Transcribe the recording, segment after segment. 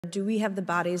Do we have the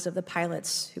bodies of the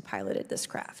pilots who piloted this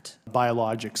craft?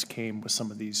 Biologics came with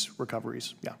some of these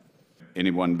recoveries, yeah.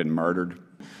 Anyone been murdered?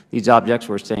 These objects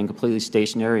were staying completely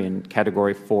stationary in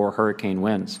Category 4 hurricane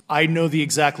winds. I know the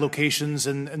exact locations,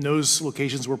 and those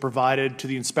locations were provided to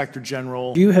the Inspector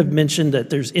General. You have mentioned that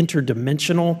there's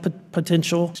interdimensional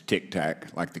potential. It's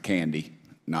tic-tac, like the candy,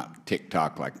 not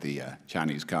TikTok like the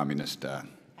Chinese Communist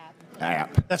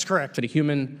app. That's correct. Could a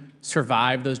human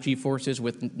survive those G-forces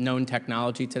with known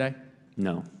technology today?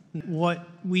 No. What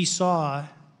we saw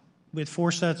with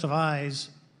 4 sets of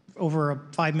eyes over a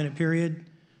 5-minute period,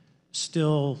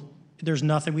 still, there's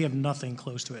nothing, we have nothing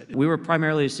close to it. We were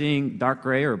primarily seeing dark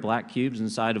gray or black cubes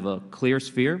inside of a clear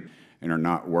sphere. And are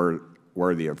not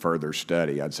worthy of further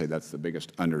study. I'd say that's the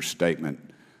biggest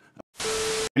understatement.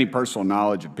 Any personal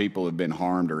knowledge of people who have been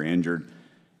harmed or injured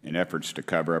in efforts to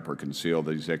cover up or conceal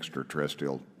these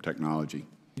extraterrestrial technology?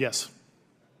 Yes.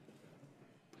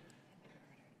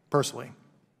 Personally.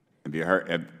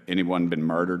 Have anyone been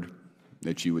murdered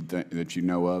that you would that you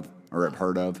know of or have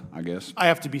heard of, I guess? I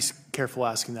have to be careful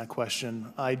asking that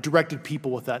question. I directed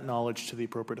people with that knowledge to the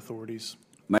appropriate authorities.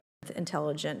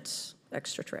 Intelligent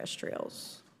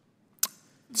extraterrestrials.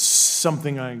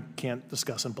 Something I can't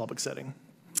discuss in public setting.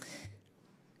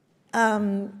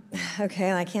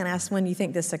 Okay, I can't ask when you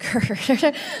think this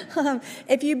occurred.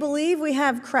 If you believe we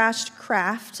have crashed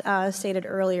craft, stated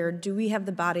earlier, do we have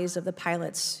the bodies of the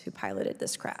pilots who piloted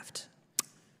this craft?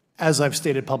 As I've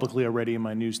stated publicly already in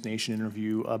my News Nation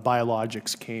interview,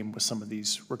 biologics came with some of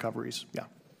these recoveries, yeah.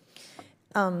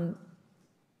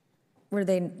 Were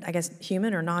they, I guess,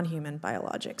 human or non-human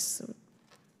biologics?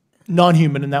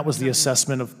 Non-human, and that was the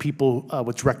assessment of people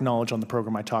with direct knowledge on the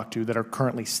program I talked to that are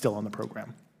currently still on the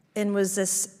program. And was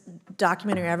this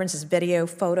documentary evidence, this video,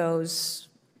 photos,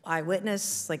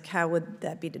 eyewitness? Like, how would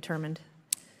that be determined?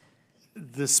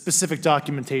 The specific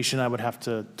documentation I would have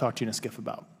to talk to you in a skiff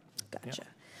about. Gotcha.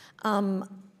 Yeah.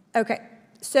 Okay,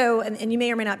 so, and you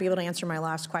may or may not be able to answer my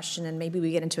last question, and maybe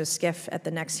we get into a skiff at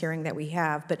the next hearing that we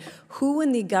have, but who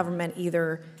in the government,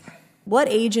 either what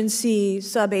agency,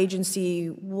 sub-agency,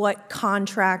 what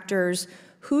contractors,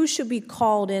 who should be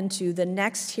called into the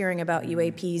next hearing about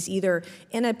UAPs, either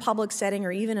in a public setting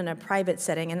or even in a private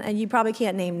setting? And you probably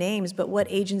can't name names, but what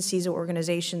agencies or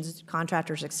organizations,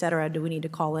 contractors, et cetera, do we need to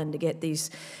call in to get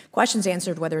these questions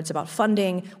answered, whether it's about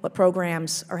funding, what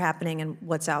programs are happening, and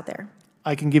what's out there?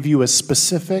 I can give you a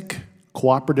specific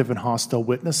cooperative and hostile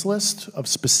witness list of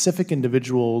specific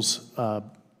individuals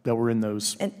that were in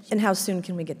those. And how soon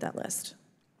can we get that list?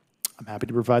 I'm happy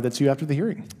to provide that to you after the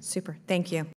hearing. Super,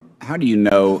 thank you. How do you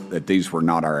know that these were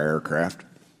not our aircraft?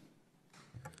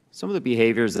 Some of the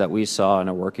behaviors that we saw in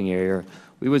a working area,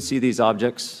 we would see these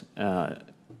objects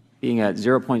being at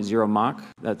 0.0 Mach,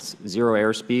 that's 0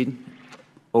 airspeed,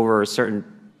 over certain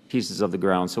pieces of the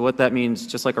ground. So what that means,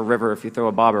 just like a river, if you throw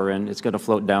a bobber in, it's going to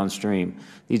float downstream.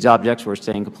 These objects were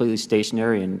staying completely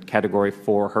stationary in Category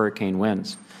 4 hurricane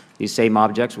winds. These same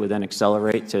objects would then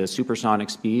accelerate to supersonic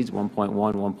speeds, 1.1,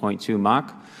 1.2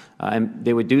 Mach, and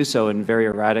they would do so in very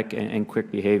erratic and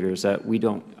quick behaviors that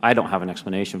I don't have an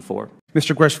explanation for.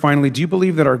 Mr. Grusch, finally, do you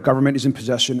believe that our government is in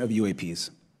possession of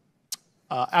UAPs?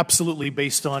 Absolutely,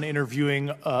 based on interviewing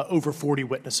over 40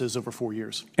 witnesses over 4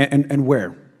 years. And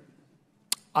where?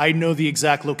 I know the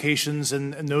exact locations,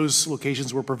 and those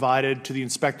locations were provided to the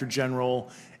Inspector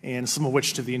General, and some of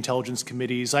which to the intelligence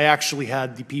committees. I actually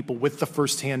had the people with the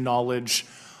firsthand knowledge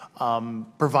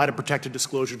provide a protected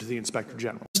disclosure to the Inspector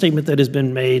General. Statement that has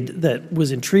been made that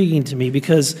was intriguing to me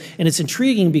because, and it's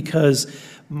intriguing because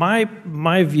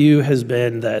my view has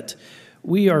been that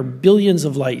we are billions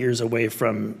of light years away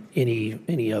from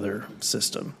any other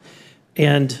system.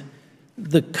 And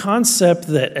the concept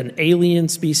that an alien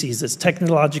species that's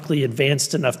technologically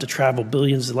advanced enough to travel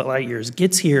billions of light years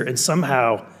gets here and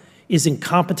somehow is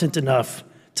incompetent enough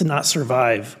to not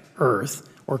survive Earth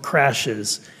or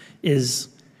crashes is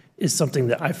something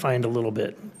that I find a little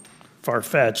bit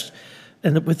far-fetched.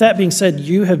 And with that being said,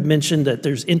 you have mentioned that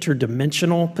there's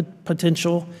interdimensional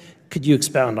potential. Could you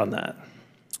expound on that?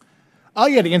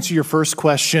 Yeah, to answer your first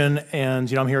question,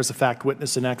 and I'm here as a fact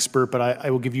witness and expert, but I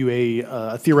will give you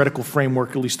a theoretical framework,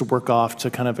 at least to work off, to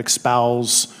kind of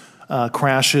espouse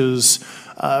crashes,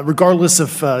 regardless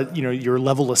of your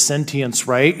level of sentience,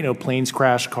 right? Planes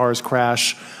crash, cars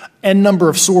crash, and number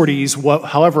of sorties,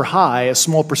 however high, a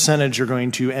small percentage are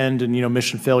going to end in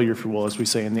mission failure, if you will, as we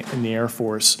say in the Air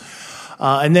Force.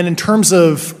 And then in terms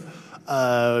of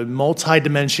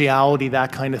multidimensionality,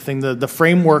 that kind of thing, the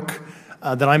framework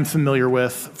that I'm familiar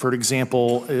with, for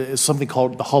example, is something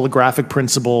called the holographic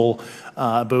principle.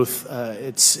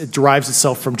 It derives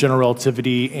itself from general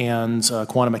relativity and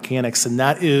quantum mechanics, and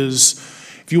that is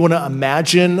If you want to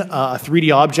imagine a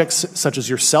 3D object such as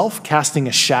yourself casting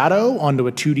a shadow onto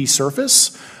a 2D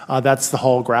surface, that's the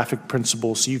holographic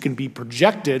principle. So you can be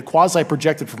projected,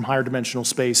 quasi-projected from higher dimensional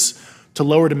space to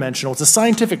lower dimensional. It's a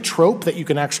scientific trope that you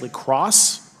can actually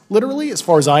cross, literally, as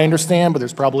far as I understand, but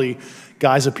there's probably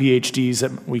guys with PhDs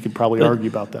that we could probably argue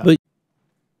about that.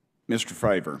 Mr.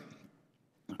 Fravor,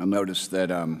 I noticed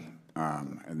that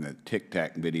in the Tic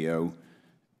Tac video,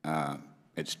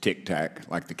 it's Tic Tac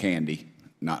like the candy,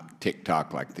 not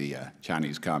TikTok like the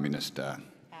Chinese Communist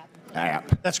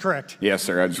app. That's correct. Yes,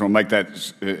 sir. I just want to make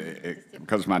that,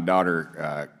 because my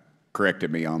daughter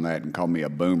corrected me on that and called me a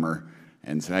boomer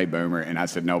and said, hey, boomer. And I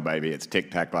said, no, baby, it's Tic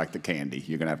Tac like the candy.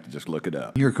 You're going to have to just look it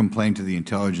up. Your complaint to the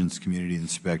Intelligence Community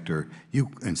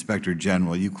Inspector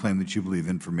General, you claim that you believe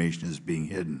information is being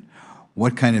hidden.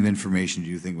 What kind of information do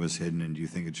you think was hidden, and do you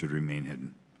think it should remain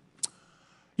hidden?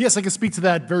 Yes, I can speak to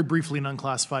that very briefly in an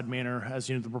unclassified manner. As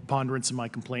you know, the preponderance of my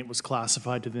complaint was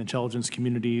classified to the intelligence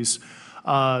communities.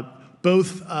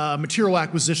 Both material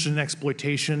acquisition and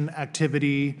exploitation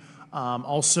activity,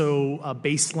 also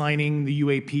baselining the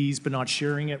UAPs but not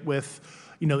sharing it with,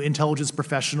 intelligence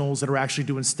professionals that are actually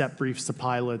doing step briefs to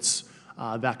pilots,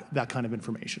 that kind of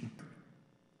information.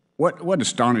 What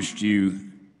astonished you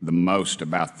the most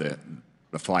about the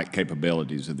flight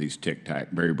capabilities of these Tic Tac,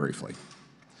 very briefly?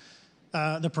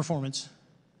 The performance,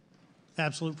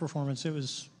 absolute performance. It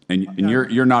was. And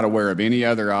you're not aware of any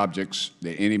other objects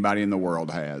that anybody in the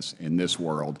world has, in this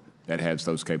world, that has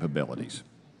those capabilities?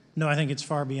 No, I think it's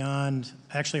far beyond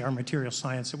actually our material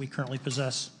science that we currently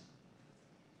possess.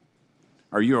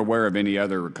 Are you aware of any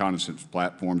other reconnaissance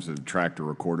platforms that have tracked or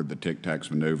recorded the Tic Tac's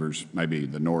maneuvers, maybe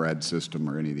the NORAD system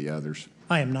or any of the others?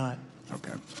 I am not.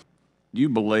 Okay. Do you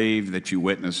believe that you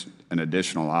witnessed an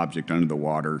additional object under the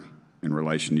water in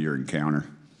relation to your encounter?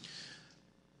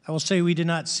 I will say we did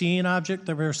not see an object.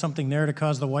 There was something there to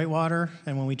cause the whitewater,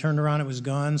 and when we turned around, it was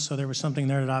gone, so there was something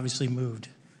there that obviously moved.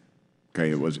 Okay,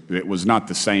 it was not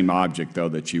the same object, though,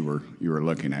 that you were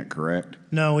looking at, correct?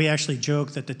 No, we actually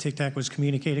joked that the Tic Tac was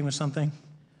communicating with something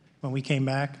when we came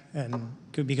back, and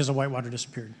because the whitewater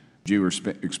disappeared. Did you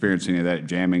experience any of that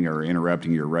jamming or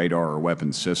interrupting your radar or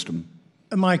weapons system?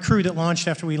 My crew that launched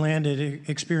after we landed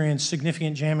experienced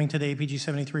significant jamming to the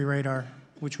APG-73 radar,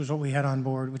 which was what we had on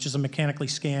board, which is a mechanically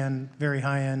scanned, very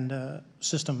high-end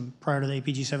system prior to the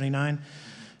APG-79.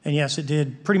 And yes, it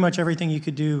did pretty much everything you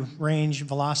could do, range,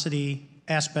 velocity,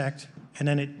 aspect, and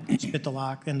then it spit the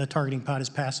lock, and the targeting pod is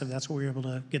passive. That's what we were able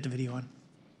to get the video on.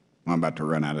 I'm about to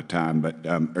run out of time, but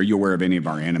are you aware of any of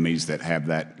our enemies that have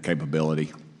that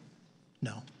capability?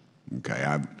 No. Okay,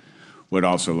 I would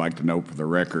also like to note for the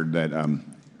record that,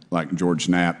 like George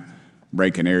Knapp,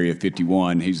 breaking Area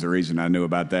 51, he's the reason I knew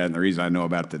about that, and the reason I know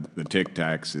about the Tic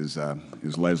Tacs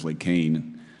is Leslie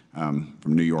Keene from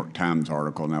New York Times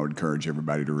article, and I would encourage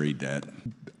everybody to read that.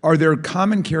 Are there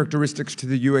common characteristics to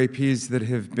the UAPs that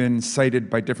have been cited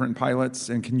by different pilots,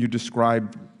 and can you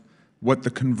describe what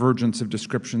the convergence of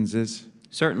descriptions is?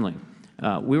 Certainly.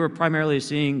 We were primarily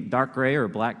seeing dark gray or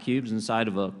black cubes inside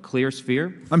of a clear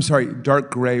sphere. I'm sorry,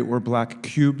 dark gray or black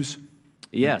cubes?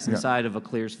 Yes, inside of a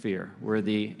clear sphere, where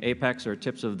the apex or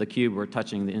tips of the cube were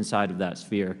touching the inside of that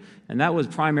sphere. And that was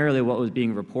primarily what was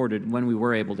being reported when we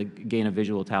were able to gain a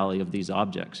visual tally of these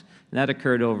objects. And that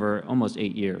occurred over almost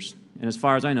 8 years. And as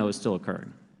far as I know, it's still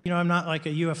occurring. You know, I'm not like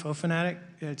a UFO fanatic.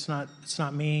 It's not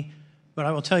me. But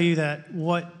I will tell you that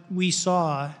what we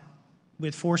saw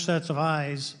with 4 sets of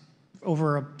eyes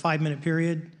over a 5-minute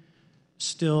period,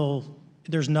 still,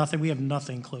 there's nothing, we have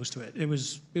nothing close to it. It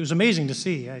was amazing to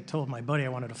see. I told my buddy I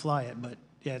wanted to fly it, but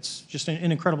yeah, it's just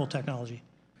an incredible technology.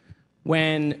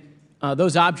 When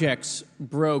those objects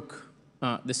broke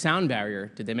the sound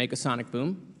barrier, did they make a sonic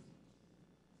boom?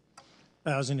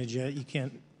 I was in a jet. You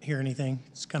can't hear anything.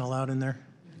 It's kind of loud in there.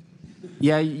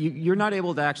 Yeah, you're not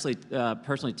able to actually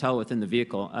personally tell within the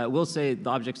vehicle. I will say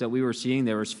the objects that we were seeing,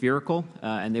 they were spherical,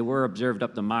 and they were observed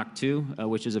up to Mach 2,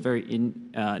 which is a very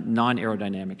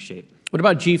non-aerodynamic shape. What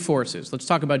about G-forces? Let's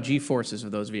talk about G-forces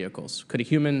of those vehicles. Could a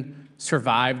human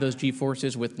survive those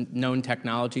G-forces with known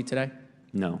technology today?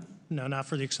 No. No, not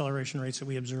for the acceleration rates that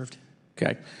we observed.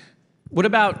 Okay. What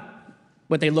about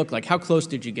what they look like? How close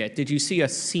did you get? Did you see a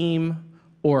seam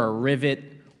or a rivet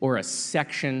or a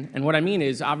section? And what I mean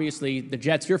is, obviously, the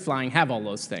jets you're flying have all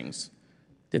those things.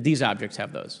 Did these objects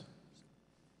have those?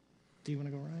 Do you want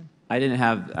to go, Ryan? I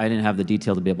didn't have the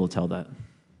detail to be able to tell that.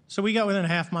 So we got within a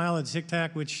half mile of Tic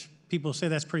Tac, which people say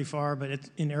that's pretty far, but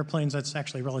in airplanes, that's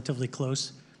actually relatively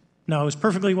close. No, it was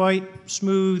perfectly white,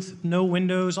 smooth, no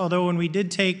windows, although when we did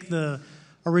take the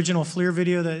original FLIR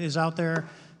video that is out there,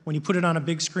 when you put it on a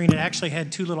big screen, it actually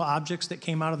had 2 little objects that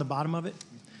came out of the bottom of it.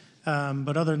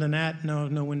 But other than that,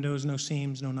 no windows, no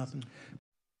seams, no nothing.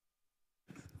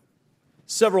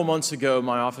 Several months ago,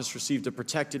 my office received a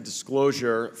protected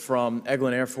disclosure from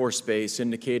Eglin Air Force Base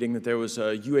indicating that there was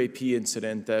a UAP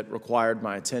incident that required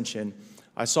my attention.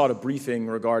 I sought a briefing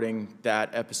regarding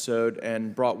that episode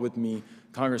and brought with me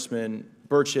Congressman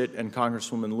Burchett and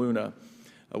Congresswoman Luna.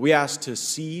 We asked to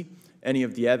see any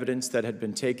of the evidence that had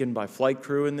been taken by flight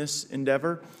crew in this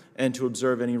endeavor and to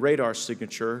observe any radar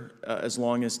signature as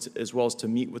well as to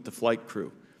meet with the flight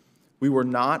crew. We were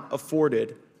not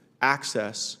afforded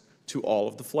access to all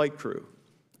of the flight crew.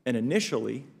 And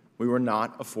initially, we were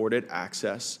not afforded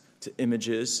access to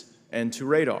images and to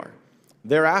radar.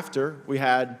 Thereafter, we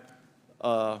had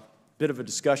a bit of a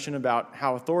discussion about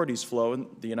how authorities flow in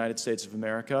the United States of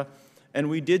America, and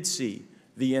we did see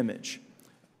the image.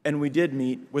 And we did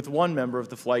meet with one member of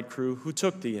the flight crew who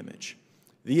took the image.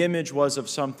 The image was of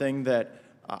something that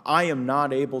I am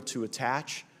not able to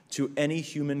attach to any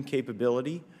human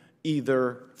capability,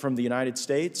 either from the United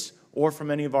States or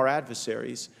from any of our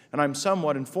adversaries. And I'm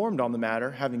somewhat informed on the matter,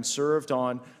 having served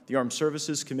on the Armed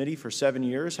Services Committee for 7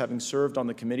 years, having served on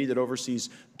the committee that oversees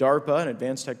DARPA and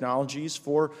advanced technologies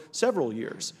for several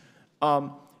years.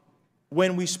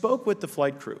 When we spoke with the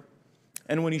flight crew,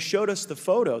 and when he showed us the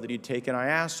photo that he'd taken, I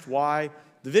asked why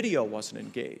the video wasn't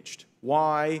engaged,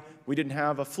 why we didn't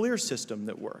have a FLIR system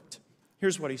that worked.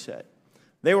 Here's what he said.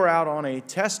 They were out on a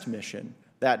test mission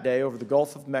that day over the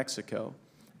Gulf of Mexico.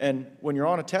 And when you're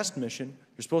on a test mission,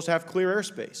 you're supposed to have clear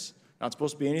airspace. Not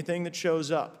supposed to be anything that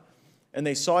shows up. And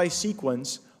they saw a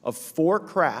sequence of 4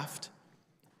 craft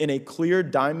in a clear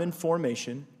diamond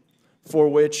formation for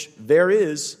which there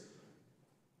is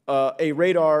a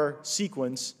radar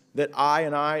sequence that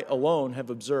I alone have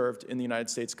observed in the United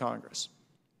States Congress.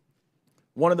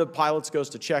 One of the pilots goes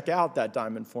to check out that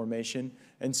diamond formation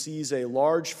and sees a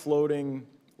large floating,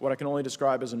 what I can only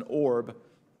describe as an orb.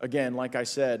 Again, like I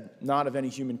said, not of any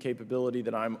human capability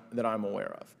that I'm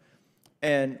aware of.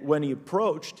 And when he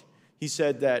approached, he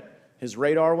said that his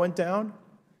radar went down,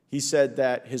 he said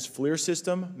that his FLIR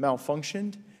system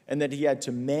malfunctioned, and that he had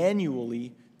to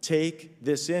manually take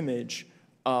this image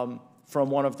from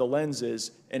one of the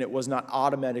lenses, and it was not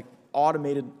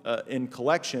automated in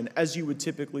collection, as you would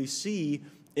typically see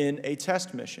in a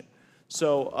test mission.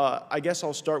 So I guess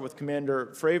I'll start with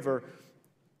Commander Fravor.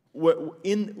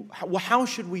 How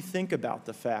should we think about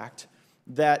the fact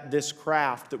that this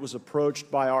craft that was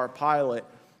approached by our pilot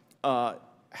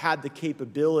had the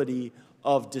capability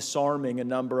of disarming a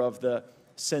number of the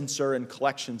sensor and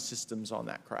collection systems on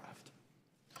that craft?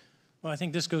 Well, I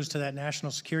think this goes to that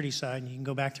national security side, and you can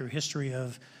go back through history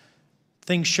of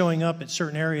things showing up at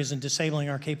certain areas and disabling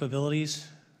our capabilities,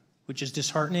 which is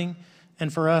disheartening.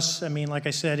 And for us, I mean, like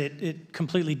I said, it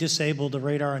completely disabled the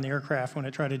radar on the aircraft when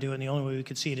it tried to do it, and the only way we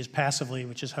could see it is passively,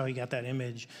 which is how he got that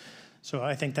image. So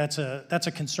I think that's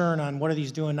a concern on what are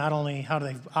these doing, not only how do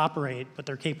they operate, but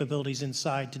their capabilities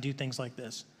inside to do things like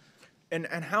this. And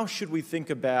how should we think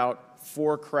about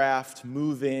 4 craft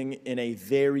moving in a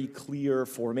very clear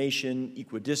formation,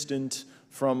 equidistant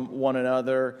from one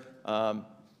another,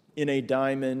 in a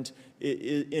diamond?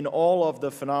 In all of the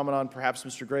phenomenon, perhaps,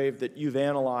 Mr. Grave, that you've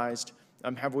analyzed,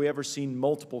 have we ever seen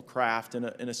multiple craft in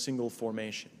a single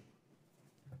formation?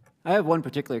 I have one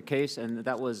particular case, and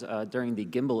that was during the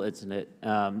gimbal incident.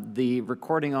 The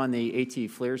recording on the AT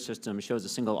FLIR system shows a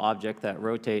single object that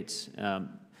rotates.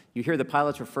 You hear the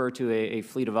pilots refer to a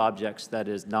fleet of objects that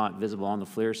is not visible on the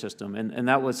FLIR system, and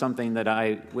that was something that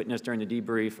I witnessed during the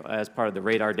debrief as part of the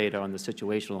radar data on the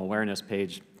situational awareness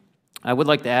page. I would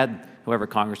like to add, however,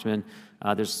 Congressman,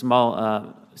 there's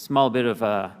a small bit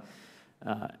of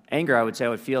anger, I would say, I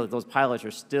would feel that those pilots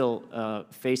are still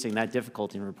facing that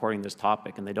difficulty in reporting this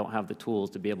topic, and they don't have the tools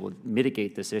to be able to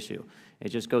mitigate this issue. It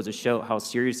just goes to show how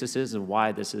serious this is and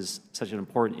why this is such an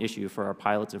important issue for our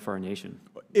pilots and for our nation.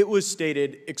 It was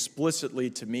stated explicitly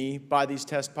to me by these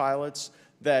test pilots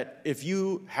that if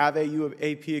you have a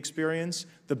UAP experience,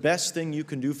 the best thing you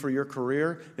can do for your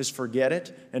career is forget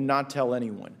it and not tell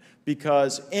anyone.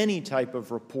 Because any type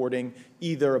of reporting,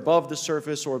 either above the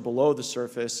surface or below the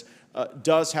surface,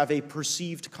 does have a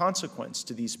perceived consequence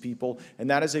to these people, and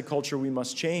that is a culture we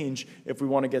must change if we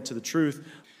want to get to the truth.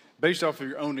 Based off of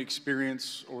your own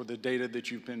experience or the data that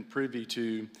you've been privy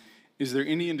to, is there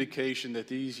any indication that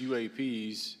these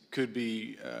UAPs could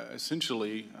be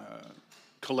essentially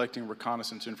collecting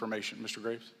reconnaissance information? Mr.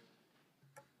 Graves?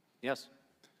 Yes.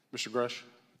 Mr. Grusch?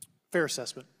 Fair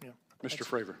assessment, yeah. Mr.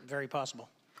 Fravor? Very possible.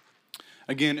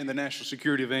 Again, in the national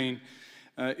security vein,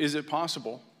 is it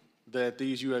possible that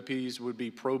these UAPs would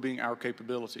be probing our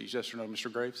capabilities? Yes or no,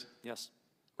 Mr. Graves? Yes.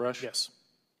 Grusch? Yes.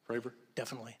 Fravor?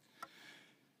 Definitely.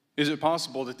 Is it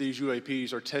possible that these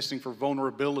UAPs are testing for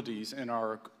vulnerabilities in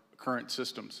our current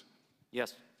systems?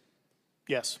 Yes.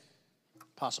 Yes.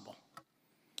 Possible.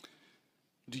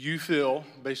 Do you feel,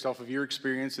 based off of your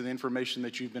experience and the information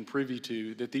that you've been privy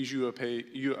to, that these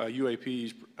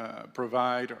UAPs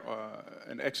provide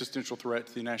an existential threat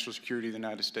to the national security of the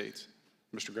United States?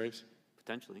 Mr. Graves?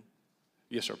 Potentially.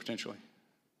 Yes, sir, potentially.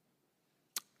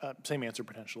 Same answer,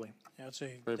 potentially. Yeah, I'd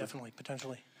say Fravor. definitely,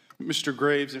 potentially. Mr.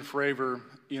 Graves and Fravor,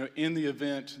 in the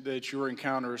event that your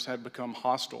encounters had become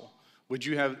hostile, would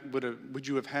you have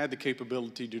had the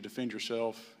capability to defend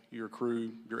yourself, your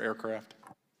crew, your aircraft?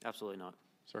 Absolutely not.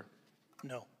 Sir?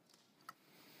 No.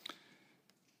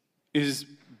 Is,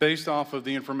 based off of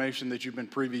the information that you've been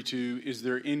privy to, is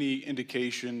there any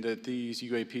indication that these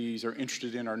UAPs are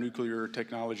interested in our nuclear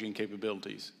technology and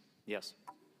capabilities? Yes.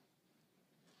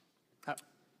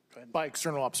 By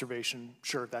external observation,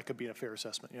 sure, that could be a fair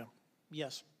assessment, yeah.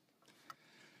 Yes.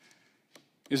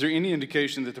 Is there any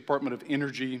indication that the Department of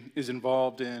Energy is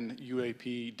involved in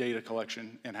UAP data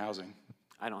collection and housing?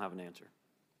 I don't have an answer.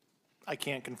 I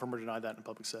can't confirm or deny that in a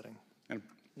public setting. And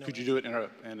could you do it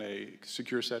in a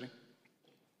secure setting?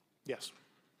 Yes.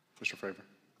 Mr. Fravor?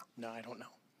 No, I don't know.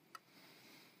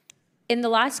 In the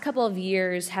last couple of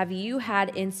years, have you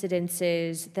had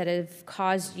incidences that have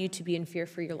caused you to be in fear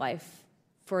for your life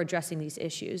for addressing these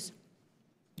issues?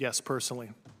 Yes, personally.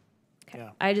 Okay.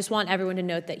 Yeah. I just want everyone to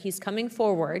note that he's coming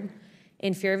forward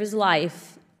in fear of his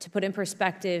life. To put in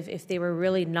perspective, if they were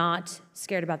really not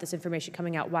scared about this information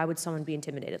coming out, why would someone be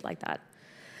intimidated like that?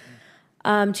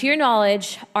 To your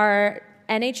knowledge, are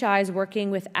NHIs working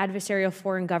with adversarial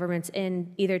foreign governments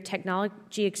in either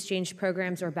technology exchange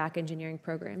programs or back engineering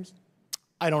programs?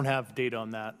 I don't have data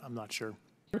on that. I'm not sure.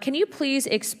 Can you please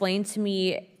explain to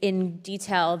me in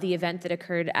detail the event that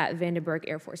occurred at Vandenberg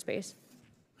Air Force Base?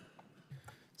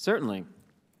 Certainly.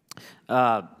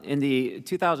 In the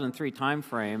 2003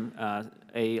 timeframe,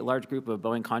 a large group of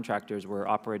Boeing contractors were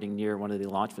operating near one of the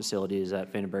launch facilities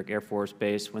at Vandenberg Air Force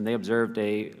Base when they observed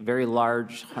a very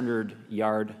large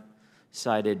 100-yard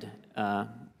sided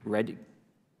red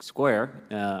square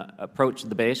approach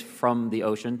the base from the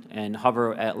ocean and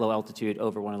hover at low altitude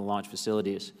over one of the launch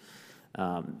facilities.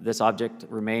 This object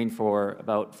remained for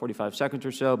about 45 seconds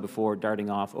or so before darting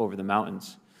off over the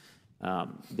mountains.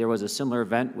 There was a similar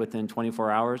event within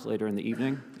 24 hours later in the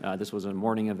evening. This was a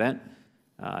morning event,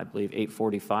 I believe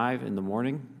 8:45 in the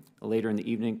morning. Later in the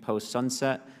evening,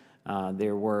 post-sunset,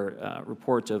 there were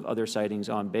reports of other sightings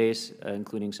on base,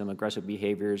 including some aggressive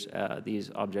behaviors.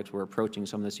 These objects were approaching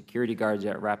some of the security guards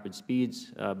at rapid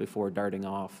speeds before darting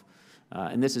off.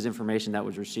 And this is information that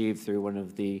was received through one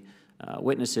of the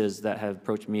witnesses that have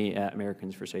approached me at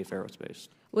Americans for Safe Aerospace.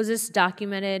 Was this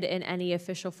documented in any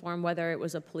official form, whether it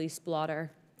was a police blotter?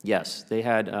 Yes, they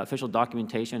had official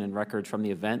documentation and records from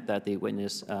the event that the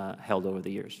witness held over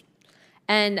the years.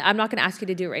 And I'm not going to ask you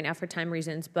to do it right now for time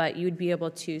reasons, but you'd be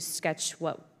able to sketch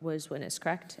what was witnessed,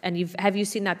 correct? And have you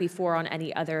seen that before on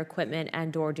any other equipment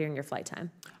and/or during your flight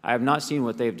time? I have not seen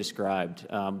what they've described.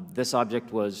 This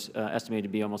object was estimated to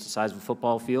be almost the size of a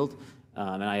football field,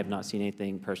 and I have not seen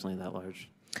anything personally that large.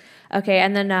 Okay,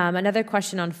 and then another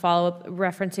question on follow-up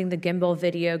referencing the gimbal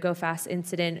video Go Fast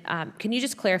incident. Can you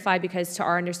just clarify, because to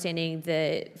our understanding,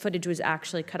 the footage was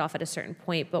actually cut off at a certain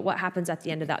point, but what happens at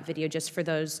the end of that video, just for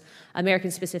those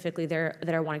Americans specifically there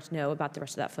that are wanting to know about the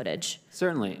rest of that footage?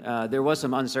 Certainly. There was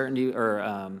some uncertainty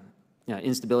or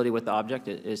instability with the object.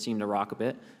 It seemed to rock a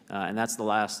bit, and that's the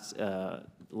last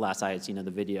I had seen of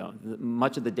the video.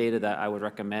 Much of the data that I would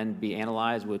recommend be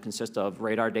analyzed would consist of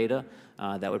radar data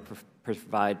that would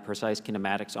provide precise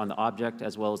kinematics on the object,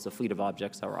 as well as the fleet of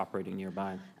objects that were operating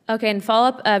nearby. Okay, and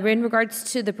follow-up, in regards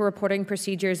to the reporting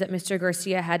procedures that Mr.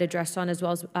 Garcia had addressed on, as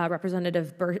well as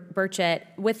Representative Burchett,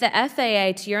 with the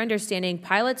FAA, to your understanding,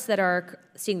 pilots that are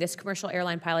seeing this, commercial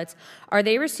airline pilots, are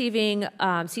they receiving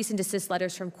cease and desist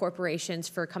letters from corporations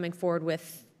for coming forward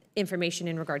with information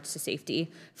in regards to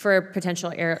safety for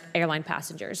potential airline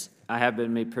passengers? I have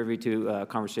been made privy to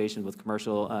conversations with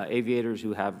commercial aviators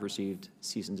who have received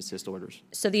cease and desist orders.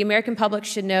 So the American public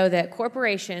should know that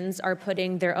corporations are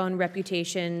putting their own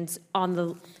reputations on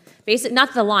the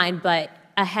not the line, but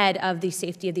ahead of the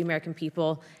safety of the American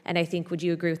people. And I think, would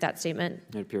you agree with that statement?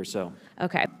 It appears so.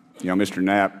 Okay. Mr.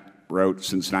 Knapp wrote,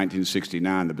 since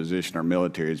 1969, the position of our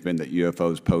military has been that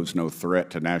UFOs pose no threat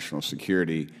to national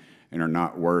security and are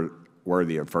not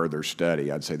worthy of further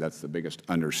study. I'd say that's the biggest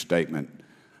understatement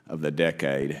of the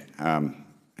decade.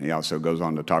 He also goes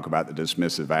on to talk about the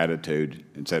dismissive attitude.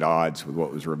 It's at odds with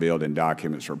what was revealed in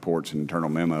documents, reports, and internal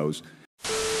memos.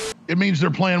 It means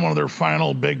they're playing one of their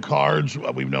final big cards.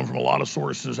 We've known from a lot of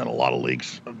sources and a lot of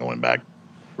leaks going back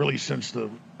really since the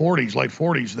 40s, late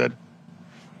 40s, that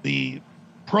the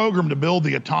program to build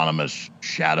the autonomous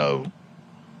shadow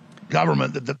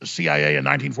government that the CIA in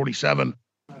 1947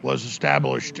 was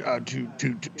established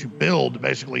to build,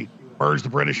 basically merge the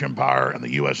British Empire and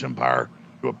the U.S. Empire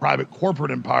to a private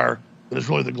corporate empire that is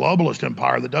really the globalist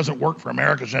empire that doesn't work for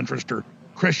America's interest or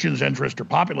Christians' interest or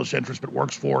populist interest, but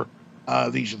works for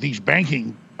these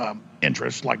banking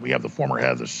interests. Like we have the former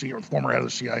head of the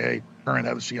CIA, current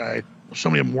head of the CIA, so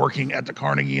many of them working at the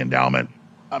Carnegie Endowment.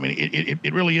 I mean,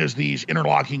 it really is these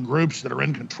interlocking groups that are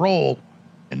in control,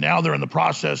 and now they're in the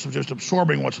process of just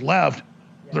absorbing what's left.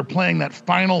 They're playing that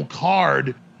final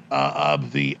card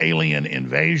of the alien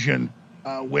invasion,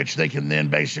 which they can then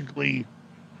basically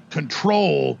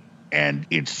control, and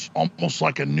it's almost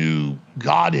like a new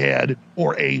godhead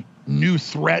or a new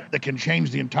threat that can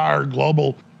change the entire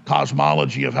global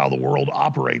cosmology of how the world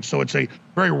operates. So it's a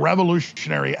very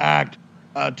revolutionary act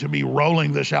to be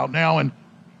rolling this out now. And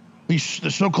the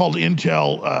so-called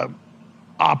intel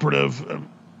operative,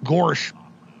 Grusch,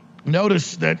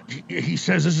 notice that he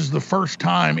says this is the first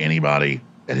time anybody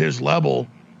at his level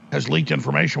has leaked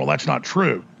information. Well, that's not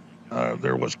true.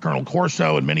 There was Colonel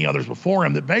Corso and many others before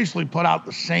him that basically put out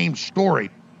the same story.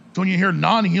 So when you hear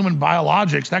non-human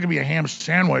biologics, that could be a ham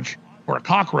sandwich or a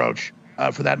cockroach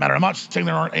for that matter. I'm not saying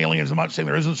there aren't aliens. I'm not saying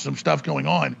there isn't some stuff going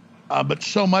on. But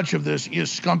so much of this is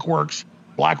skunkworks,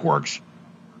 blackworks,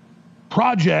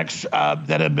 projects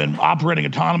that have been operating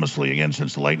autonomously again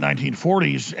since the late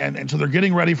 1940s. And so they're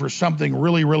getting ready for something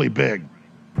really, really big.